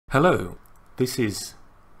Hello, this is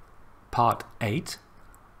part 8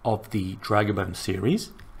 of the DragonBones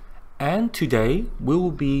series, and today we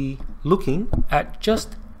will be looking at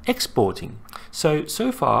just exporting. So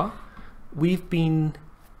far we've been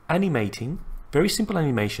animating very simple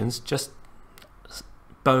animations, just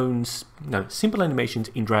simple animations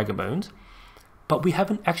in DragonBones, but we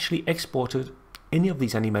haven't actually exported any of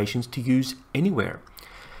these animations to use anywhere.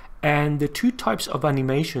 And the two types of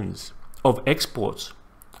animations of exports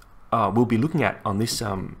we'll be looking at on this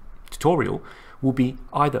tutorial will be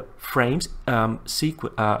either frames, a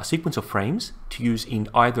sequence of frames to use in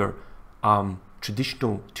either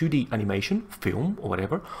traditional 2D animation, film or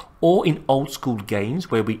whatever, or in old school games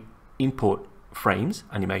where we import frames,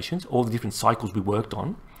 animations, all the different cycles we worked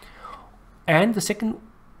on. And the second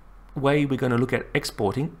way we're going to look at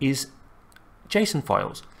exporting is JSON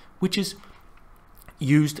files, which is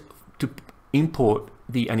used to import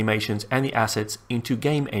the animations and the assets into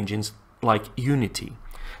game engines like Unity.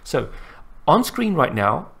 So on screen right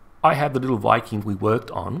now I have the little Viking we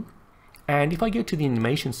worked on, and if I go to the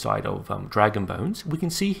animation side of DragonBones, we can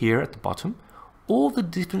see here at the bottom all the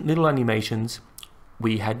different little animations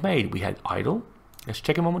we had made. We had idle, let's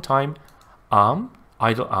check them one more time, arm,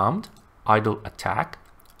 idle armed, idle attack,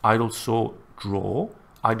 idle saw draw,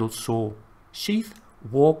 idle saw sheath,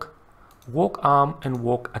 walk, walk arm, and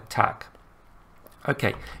walk attack.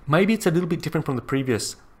 Okay, maybe it's a little bit different from the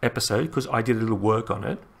previous episode because I did a little work on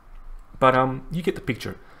it, but you get the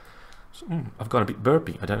picture. So, I've gone a bit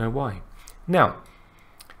burpy, I don't know why. Now,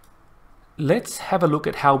 let's have a look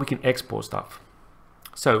at how we can export stuff.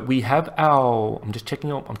 So we have our, I'm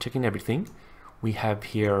checking everything. We have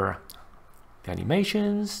here the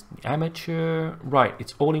animations, the amateur, right,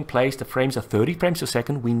 it's all in place. The frames are 30 frames a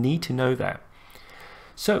second. We need to know that.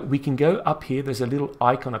 So we can go up here, there's a little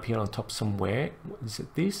icon up here on top somewhere. What is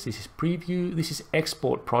it? This is preview, this is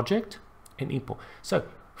export project and import. So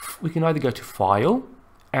we can either go to file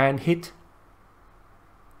and hit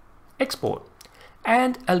export,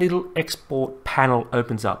 and a little export panel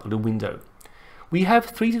opens up, a little window. We have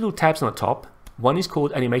three little tabs on the top. One is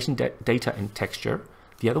called animation data and texture.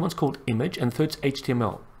 The other one's called image, and the third's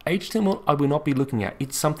HTML. HTML I will not be looking at.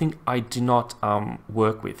 It's something I do not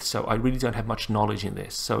work with, so I really don't have much knowledge in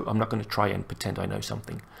this, so I'm not going to try and pretend I know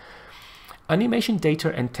something. Animation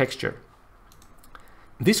data and texture.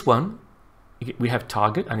 This one, we have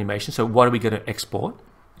target animation, so what are we going to export?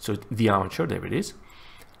 So the armature, there it is.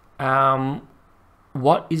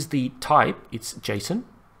 What is the type? It's JSON,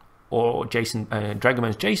 or JSON,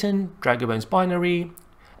 DragonBones JSON, DragonBones binary,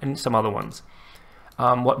 and some other ones.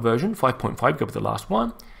 What version? 5.5, go with the last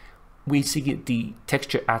one. We see the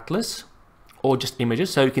texture atlas or just images,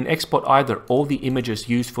 so you can export either all the images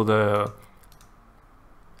used for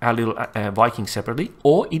our little Viking separately,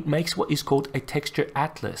 or it makes what is called a texture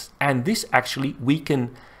atlas. And this actually, we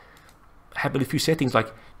can have a few settings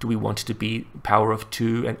like, do we want it to be power of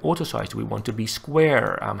 2 and auto size? Do we want it to be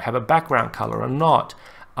square, have a background color or not?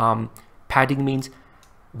 Padding means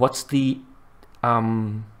what's the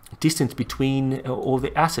distance between all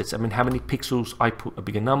the assets. I mean, how many pixels I put a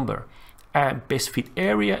bigger number, and best fit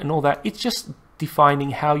area and all that. It's just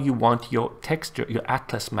defining how you want your texture, your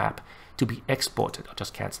atlas map to be exported. I'll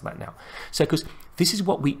just cancel that now. So because this is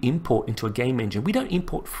what we import into a game engine. We don't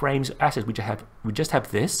import frames or assets. We just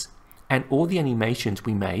have this and all the animations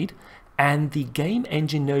we made, and the game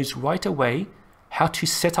engine knows right away how to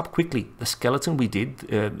set up quickly the skeleton we did,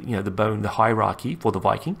 the bone, the hierarchy for the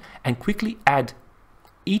Viking, and quickly add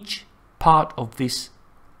each part of this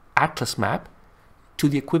atlas map to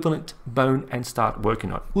the equivalent bone and start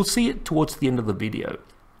working on it. We'll see it towards the end of the video.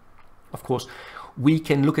 Of course, we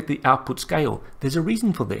can look at the output scale. There's a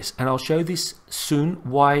reason for this, and I'll show this soon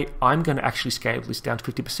why I'm going to actually scale this down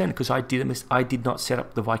to 50% because I did not set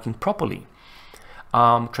up the Viking properly.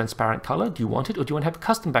 Transparent color, do you want it, or do you want to have a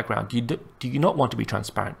custom background? Do you not want to be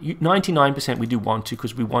transparent? 99% we do want to,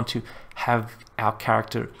 because we want to have our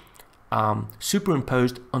character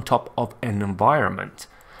superimposed on top of an environment,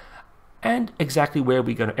 and exactly where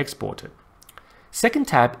we're going to export it. Second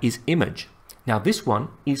tab is image. Now this one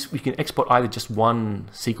is, we can export either just one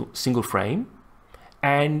single frame,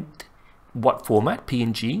 and what format,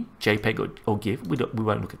 PNG, JPEG or GIF. We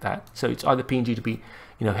won't look at that. So it's either PNG to be,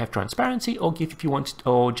 have transparency, or GIF if you want,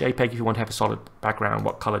 or JPEG if you want to have a solid background.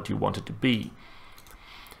 What color do you want it to be?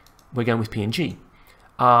 We're going with PNG.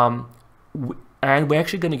 And we're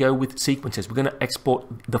actually going to go with sequences. We're going to export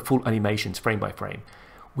the full animations frame by frame.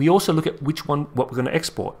 We also look at what we're going to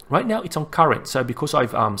export. Right now it's on current, so because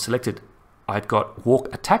I've I've got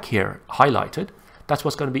walk attack here highlighted, that's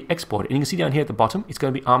what's going to be exported. And you can see down here at the bottom, it's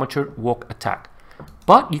going to be armature walk attack.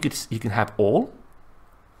 But you can have all,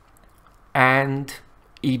 and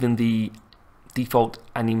even the default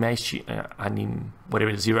animation,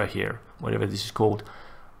 whatever it is, 0 here, whatever this is called.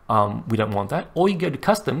 We don't want that. Or you go to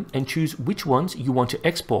custom and choose which ones you want to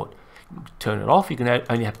export. Turn it off. You can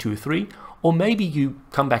only have 2 or 3. Or maybe you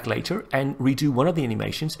come back later and redo one of the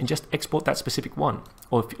animations and just export that specific one,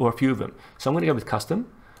 or a few of them. So I'm going to go with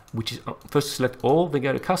custom, which is first select all, then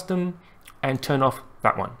go to custom and turn off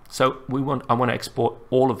that one. So I want to export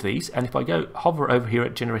all of these, and if I go hover over here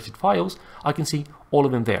at generated files, I can see all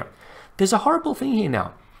of them there. There's a horrible thing here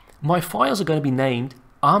now. My files are going to be named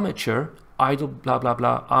armature idle blah blah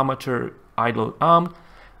blah, armature idle armed.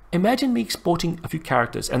 Imagine me exporting a few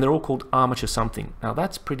characters and they're all called armature something. Now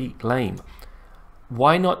that's pretty lame.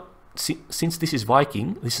 Why not, since this is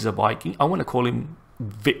Viking, this is a Viking, I want to call him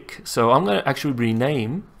Vic. So I'm going to actually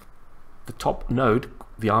rename the top node,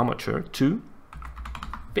 the armature, to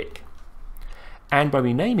Vic. And by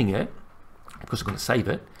renaming it, because I'm going to save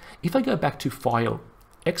it, if I go back to File,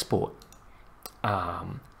 Export,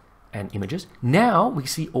 and Images, now we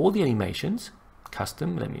see all the animations,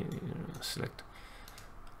 custom, let me select,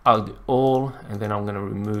 I'll do all, and then I'm going to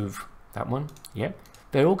remove that one, yeah.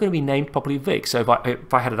 They're all going to be named properly Vic. So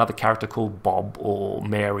if I had another character called Bob or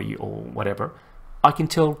Mary or whatever, I can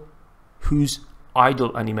tell whose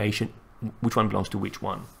idle animation, which one belongs to which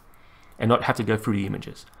one, and not have to go through the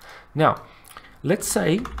images. Now, let's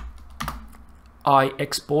say I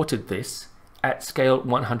exported this at scale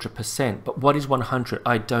 100%, but what is 100?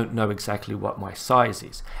 I don't know exactly what my size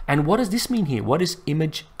is. And what does this mean here? What is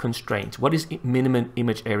image constraints? What is minimum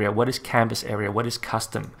image area? What is canvas area? What is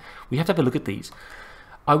custom? We have to have a look at these.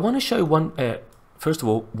 I want to show one, first of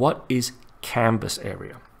all, what is canvas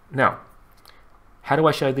area? Now, how do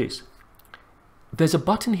I show this? There's a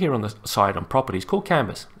button here on the side on properties called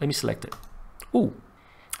canvas. Let me select it. Ooh,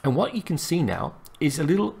 and what you can see now is a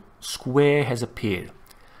little square has appeared.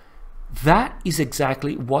 That is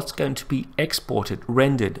exactly what's going to be exported,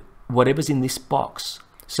 rendered, whatever's in this box.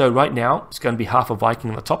 So right now, it's going to be half a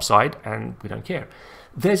Viking on the top side, and we don't care.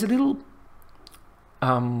 There's a little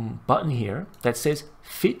button here that says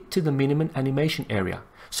fit to the minimum animation area.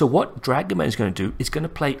 So what DragonBones is going to do is going to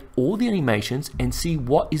play all the animations and see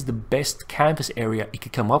what is the best canvas area it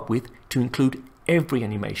could come up with to include every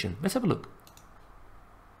animation. Let's have a look.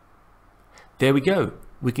 There we go.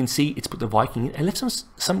 We can see it's put the Viking in and left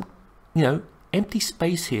some empty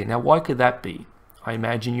space here. Now, why could that be? I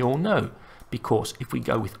imagine you all know, because if we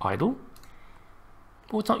go with idle,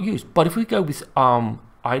 well, it's not used, but if we go with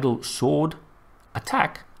idle sword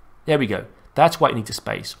attack, there we go. That's why it needs a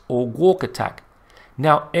space, or walk attack.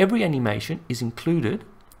 Now, every animation is included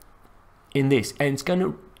in this, and it's going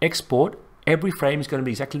to export. Every frame is going to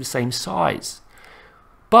be exactly the same size.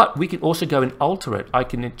 But we can also go and alter it. I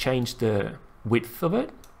can change the width of it,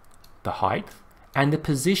 the height, and the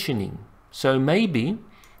positioning. So maybe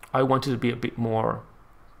I want it to be a bit more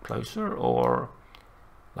closer, or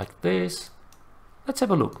like this. Let's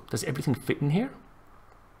have a look. Does everything fit in here?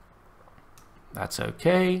 That's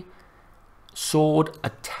okay. Sword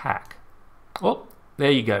attack. Oh,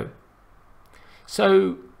 there you go.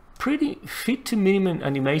 So pretty fit to minimum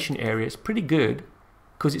animation area is pretty good,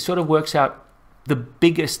 because it sort of works out the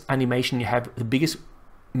biggest animation you have, the biggest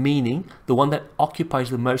meaning, the one that occupies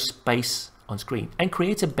the most space on screen, and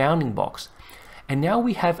creates a bounding box. And now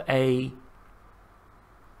we have a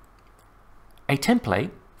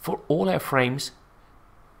template for all our frames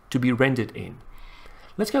to be rendered in.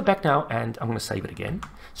 Let's go back now, and I'm going to save it again.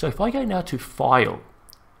 So if I go now to File,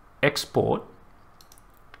 Export,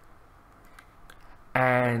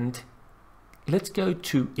 and let's go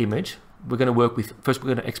to Image. We're going to work with, first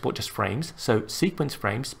we're going to export just frames. So sequence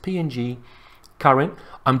frames, PNG, current.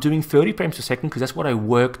 I'm doing 30 frames per second because that's what I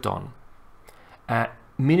worked on.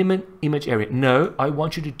 Minimum image area. No, I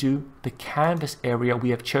want you to do the canvas area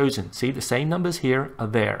we have chosen. See, the same numbers here are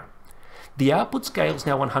there. The output scale is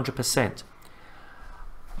now 100%.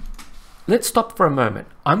 Let's stop for a moment.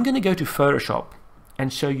 I'm going to go to Photoshop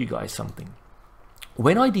and show you guys something.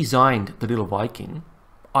 When I designed the little Viking,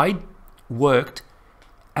 I worked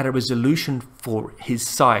at a resolution for his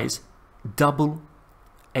size double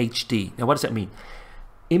HD. Now, what does that mean?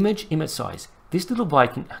 Image size. This little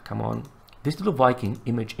Viking, come on, this little Viking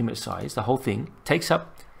image size, the whole thing takes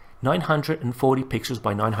up 940 pixels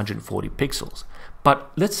by 940 pixels. But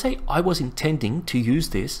let's say I was intending to use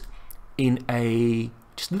this in a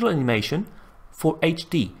just little animation for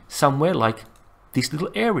HD, somewhere like this little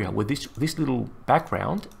area where this little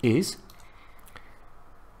background is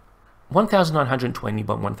 1920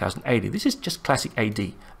 by 1080. This is just classic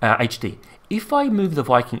HD. If I move the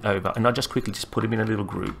Viking over, and I just quickly just put him in a little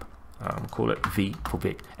group, call it V for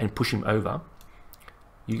Vic, and push him over,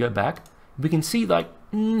 you go back, we can see like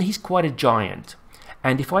he's quite a giant.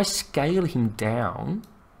 And if I scale him down,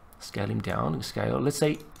 let's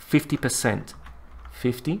say 50%,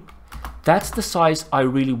 50, that's the size I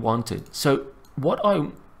really wanted. So what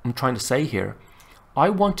I'm trying to say here, I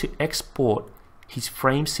want to export his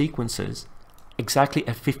frame sequences exactly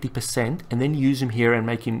at 50% and then use him here and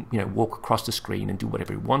make him, walk across the screen and do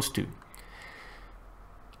whatever he wants to.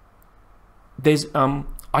 There's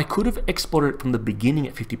I could have exported it from the beginning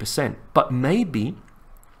at 50%, but maybe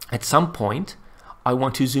at some point I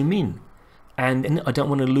want to zoom in and I don't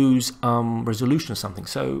want to lose resolution or something.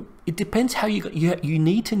 So it depends how you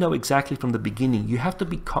need to know exactly from the beginning. You have to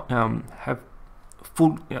be have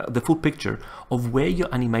the full picture of where your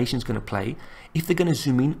animation is going to play, if they're going to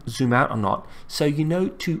zoom in, zoom out or not, so you know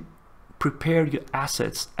to prepare your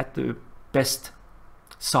assets at the best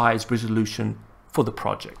size resolution for the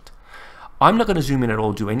project. I'm not going to zoom in at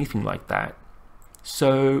all, do anything like that.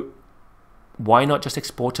 So why not just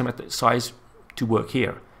export them at the size to work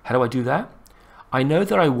here? How do I do that? I know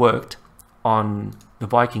that I worked on the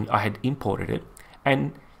Viking, I had imported it,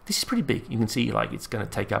 and this is pretty big. You can see like it's going to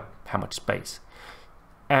take up how much space.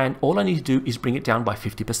 And all I need to do is bring it down by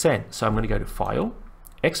 50%. So I'm going to go to File,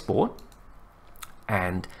 Export,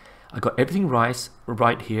 and I got everything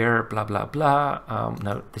right here, blah, blah, blah.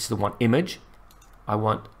 No, this is the one image. I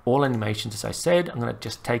want all animations, as I said. I'm going to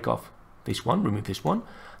just take off this one, remove this one.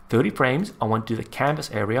 30 frames. I want to do the canvas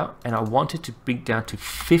area, and I want it to bring down to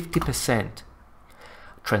 50%.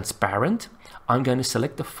 Transparent. I'm going to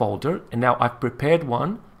select the folder, and now I've prepared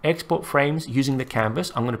one. Export frames using the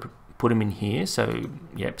canvas. I'm going to put them in here. So,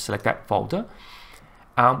 yep, select that folder.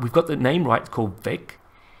 We've got the name right. It's called Vec.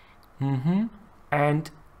 And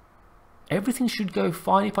everything should go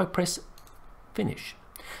fine if I press Finish.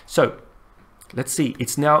 So, let's see.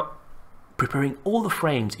 It's now preparing all the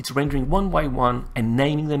frames. It's rendering one by one and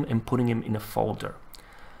naming them and putting them in a folder.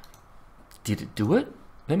 Did it do it?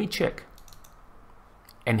 Let me check.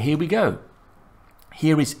 And here we go.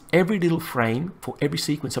 Here is every little frame for every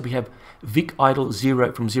sequence. So we have Vic idle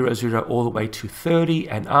 0 from 0, 0 all the way to 30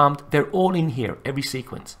 and armed. They're all in here, every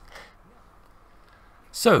sequence.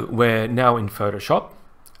 So we're now in Photoshop,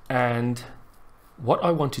 and what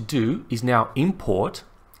I want to do is now import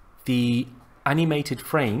the animated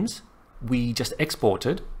frames we just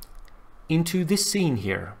exported into this scene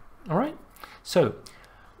here. All right. So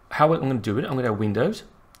how I'm going to do it, I'm going to go Windows,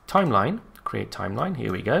 Timeline, create timeline.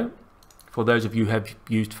 Here we go. For those of you who have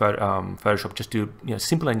used Photoshop, just do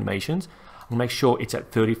simple animations. I'll make sure it's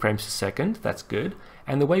at 30 frames per second. That's good.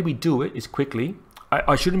 And the way we do it is quickly.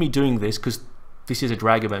 I shouldn't be doing this because this is a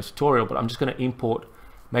DragonBones tutorial, but I'm just going to import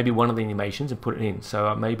maybe one of the animations and put it in.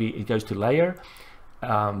 So maybe it goes to Layer,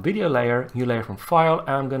 Video Layer, New Layer from File, and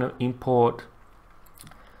I'm going to import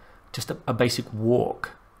just a basic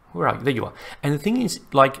walk. Where are you? There you are. And the thing is,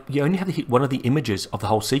 like, you only have to hit one of the images of the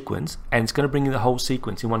whole sequence, and it's going to bring in the whole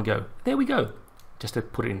sequence in one go. There we go. Just to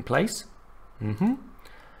put it in place.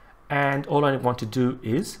 And all I want to do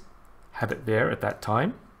is have it there at that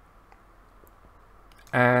time,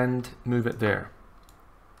 and move it there.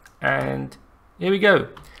 And here we go.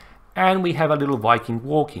 And we have a little Viking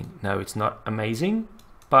walking. No, it's not amazing,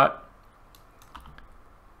 but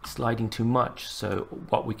sliding too much. So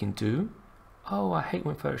what we can do, oh, I hate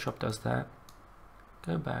when Photoshop does that.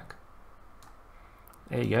 Go back.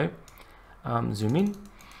 There you go. Zoom in.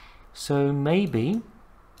 So maybe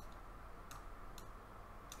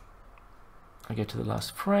I go to the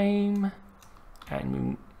last frame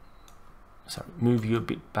and move you a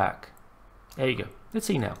bit back. There you go. Let's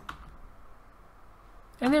see now.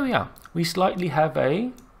 And there we are. We slightly have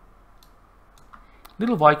a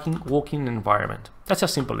little Viking walking environment. That's how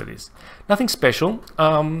simple it is. Nothing special.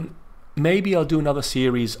 Maybe I'll do another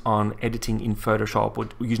series on editing in Photoshop or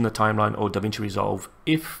using the timeline or DaVinci Resolve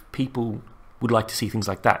if people would like to see things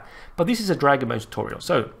like that. But this is a DragonBones tutorial.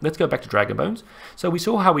 So let's go back to DragonBones. So we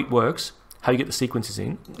saw how it works, how you get the sequences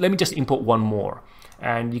in. Let me just import one more.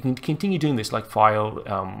 And you can continue doing this, like File,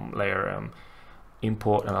 Layer,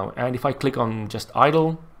 Import. And if I click on just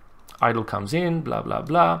idle comes in, blah, blah,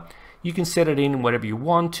 blah. You can set it in whatever you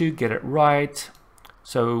want to, get it right.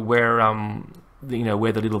 So where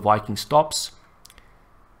where the little Viking stops,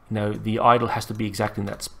 the idle has to be exactly in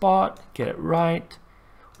that spot, get it right.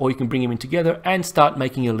 Or you can bring them in together and start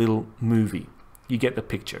making a little movie. You get the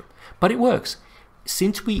picture. But it works.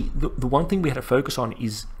 Since the one thing we had to focus on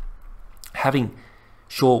is having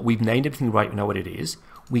sure we've named everything right, we know what it is.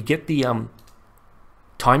 We get the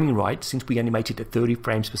timing right. Since we animated at 30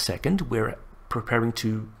 frames per second, we're preparing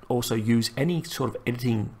to also use any sort of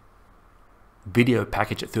editing video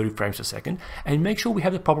package at 30 frames per second, and make sure we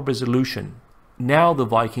have the proper resolution. now the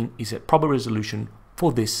Viking is at proper resolution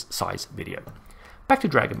for this size video. Back to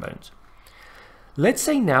DragonBones. Let's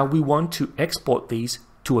say now we want to export these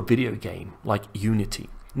to a video game like Unity.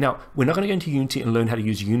 Now, we're not going to go into Unity and learn how to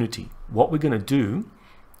use Unity. What we're going to do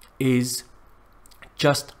is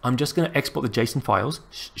I'm just going to export the JSON files,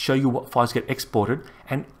 show you what files get exported,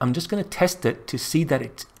 and I'm just going to test it to see that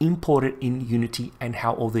it's imported in Unity and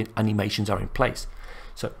how all the animations are in place.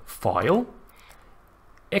 So File,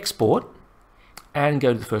 Export, and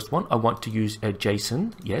go to the first one. I want to use a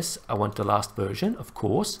JSON. Yes, I want the last version, of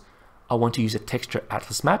course. I want to use a texture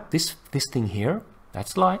atlas map. This thing here,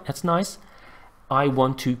 that's nice. I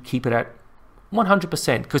want to keep it at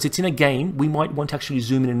 100% because it's in a game. We might want to actually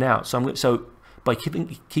zoom in and out. So by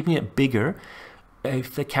keeping it bigger,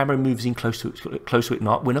 if the camera moves in close to it,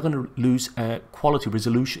 not, we're not going to lose quality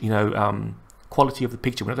resolution. Quality of the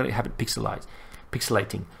picture. We're not going to have it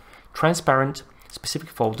pixelating. Transparent. Specific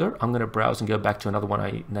folder. I'm going to browse and go back to another one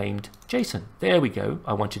I named JSON. There we go.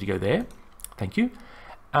 I want you to go there. Thank you.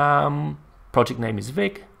 Project name is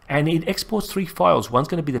Vic, and it exports 3 files. One's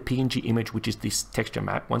going to be the PNG image, which is this texture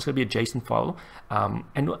map. One's going to be a JSON file,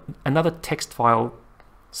 and another text file,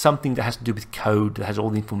 something that has to do with code that has all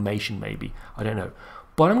the information. Maybe, I don't know.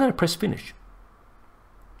 But I'm going to press finish.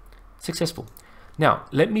 Successful. Now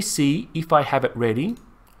let me see if I have it ready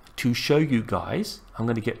to show you guys. I'm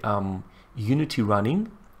going to get Unity running,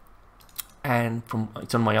 and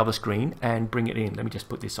it's on my other screen, and bring it in. Let me just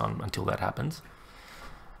put this on until that happens.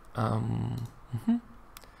 Hang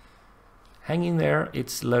in there,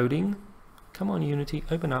 it's loading. Come on, Unity,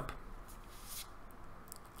 open up.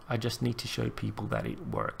 I just need to show people that it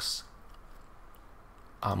works.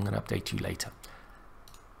 I'm going to update you later.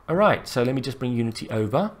 Alright, so let me just bring Unity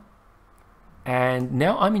over, and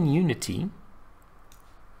now I'm in Unity.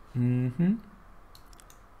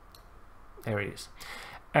 There it is.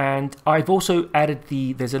 And I've also added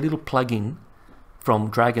there's a little plugin from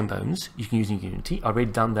DragonBones you can use in Unity. I've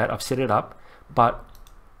already done that. I've set it up. But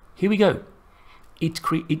here we go. It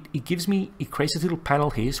creates this little panel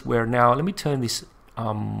here where now, let me turn this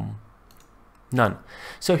none.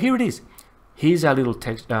 So here it is. Here's our little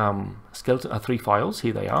text skeleton, 3 files.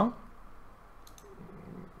 Here they are.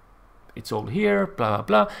 It's all here, blah,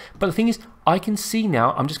 blah, blah. But the thing is, I can see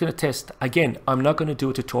now, I'm just going to test. Again, I'm not going to do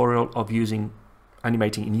a tutorial of using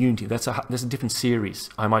animating in Unity. That's a different series.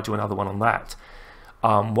 I might do another one on that.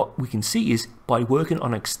 What we can see is by working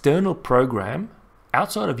on an external program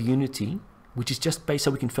outside of Unity, which is just based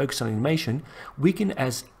so we can focus on animation, we can,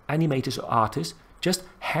 as animators or artists, just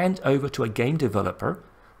hand over to a game developer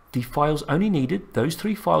the files only needed, those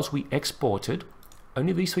 3 files we exported,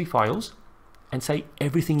 only these 3 files, and say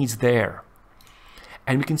everything is there.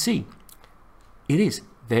 And we can see it is.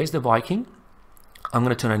 There's the Viking. I'm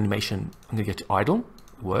going to turn animation, I'm going to go to idle.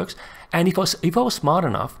 It works. And if I was smart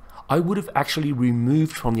enough, I would have actually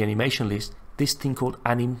removed from the animation list this thing called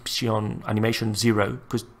animation 0,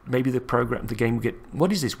 because maybe the game will get,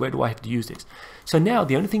 what is this? Where do I have to use this? So now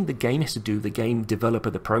the only thing the game has to do, the game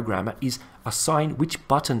developer, the programmer, is assign which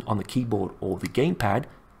button on the keyboard or the gamepad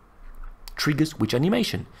triggers which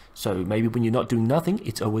animation. So maybe when you're not doing nothing,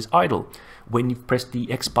 it's always idle. When you press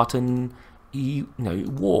the X button, it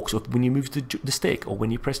walks, or when you move the stick, or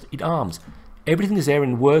when you press it arms. Everything is there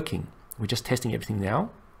and working. We're just testing everything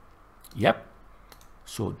now. Yep.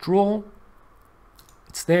 So draw,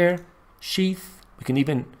 it's there. Sheath, we can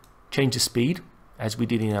even change the speed as we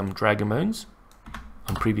did in DragonBones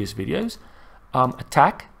on previous videos.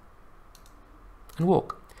 Attack and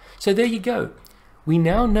walk. So there you go. We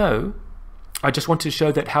now know. I just want to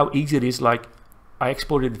show that how easy it is. Like, I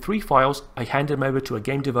exported the 3 files, I handed them over to a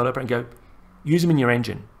game developer and go, use them in your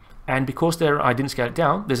engine. And because I didn't scale it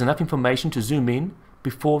down, there's enough information to zoom in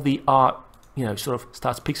before the art, sort of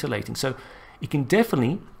starts pixelating. So you can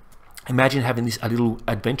definitely imagine having a little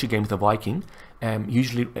adventure game with a Viking,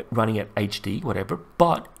 usually running at HD, whatever.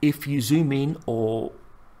 But if you zoom in, or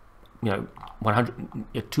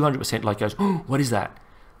 200% like goes, oh, what is that?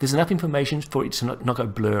 There's enough information for it to not go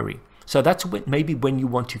blurry. So that's maybe when you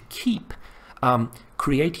want to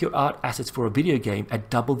create your art assets for a video game at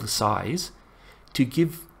double the size, to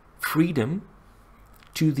give freedom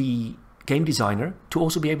to the game designer to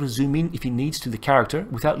also be able to zoom in if he needs to the character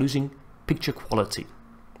without losing picture quality.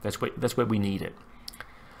 That's where we need it.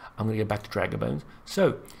 I'm going to go back to DragonBones.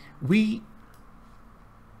 So the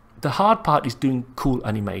hard part is doing cool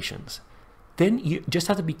animations. Then you just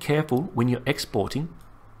have to be careful when you're exporting.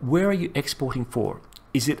 Where are you exporting for?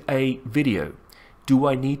 Is it a video? Do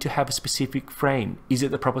I need to have a specific frame? Is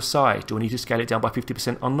it the proper size? Do I need to scale it down by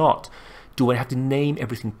 50% or not? Do I have to name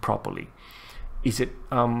everything properly? Is it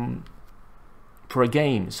for a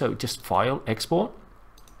game. So just file, export,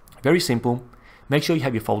 very simple. Make sure you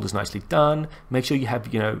have your folders nicely done. Make sure you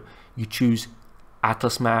have, you choose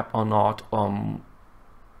Atlas map or not.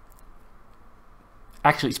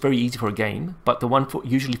 Actually, it's very easy for a game, but the one for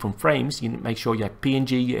usually from frames, you make sure you have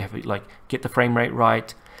PNG, you have like get the frame rate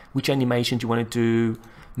right, which animations you want to do.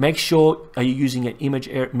 Make sure are you using an image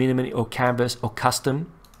minimum or canvas or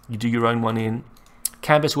custom. You do your own one in.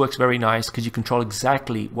 Canvas works very nice because you control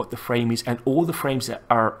exactly what the frame is, and all the frames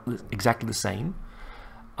are exactly the same.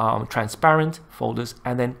 Transparent folders,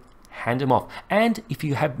 and then hand them off. And if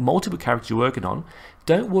you have multiple characters you're working on,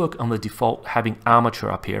 don't work on the default having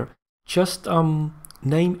armature up here. Just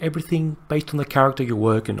name everything based on the character you're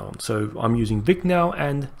working on. So I'm using Vic now,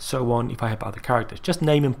 and so on if I have other characters. Just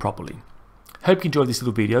name them properly. Hope you enjoyed this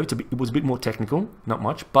little video. It was a bit more technical, not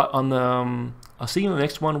much, but I'll see you in the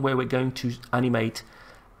next one where we're going to animate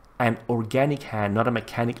an organic hand, not a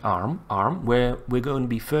mechanic arm, where we're going to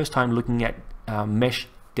be first time looking at mesh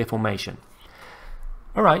deformation.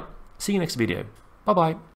 All right, see you next video. Bye-bye.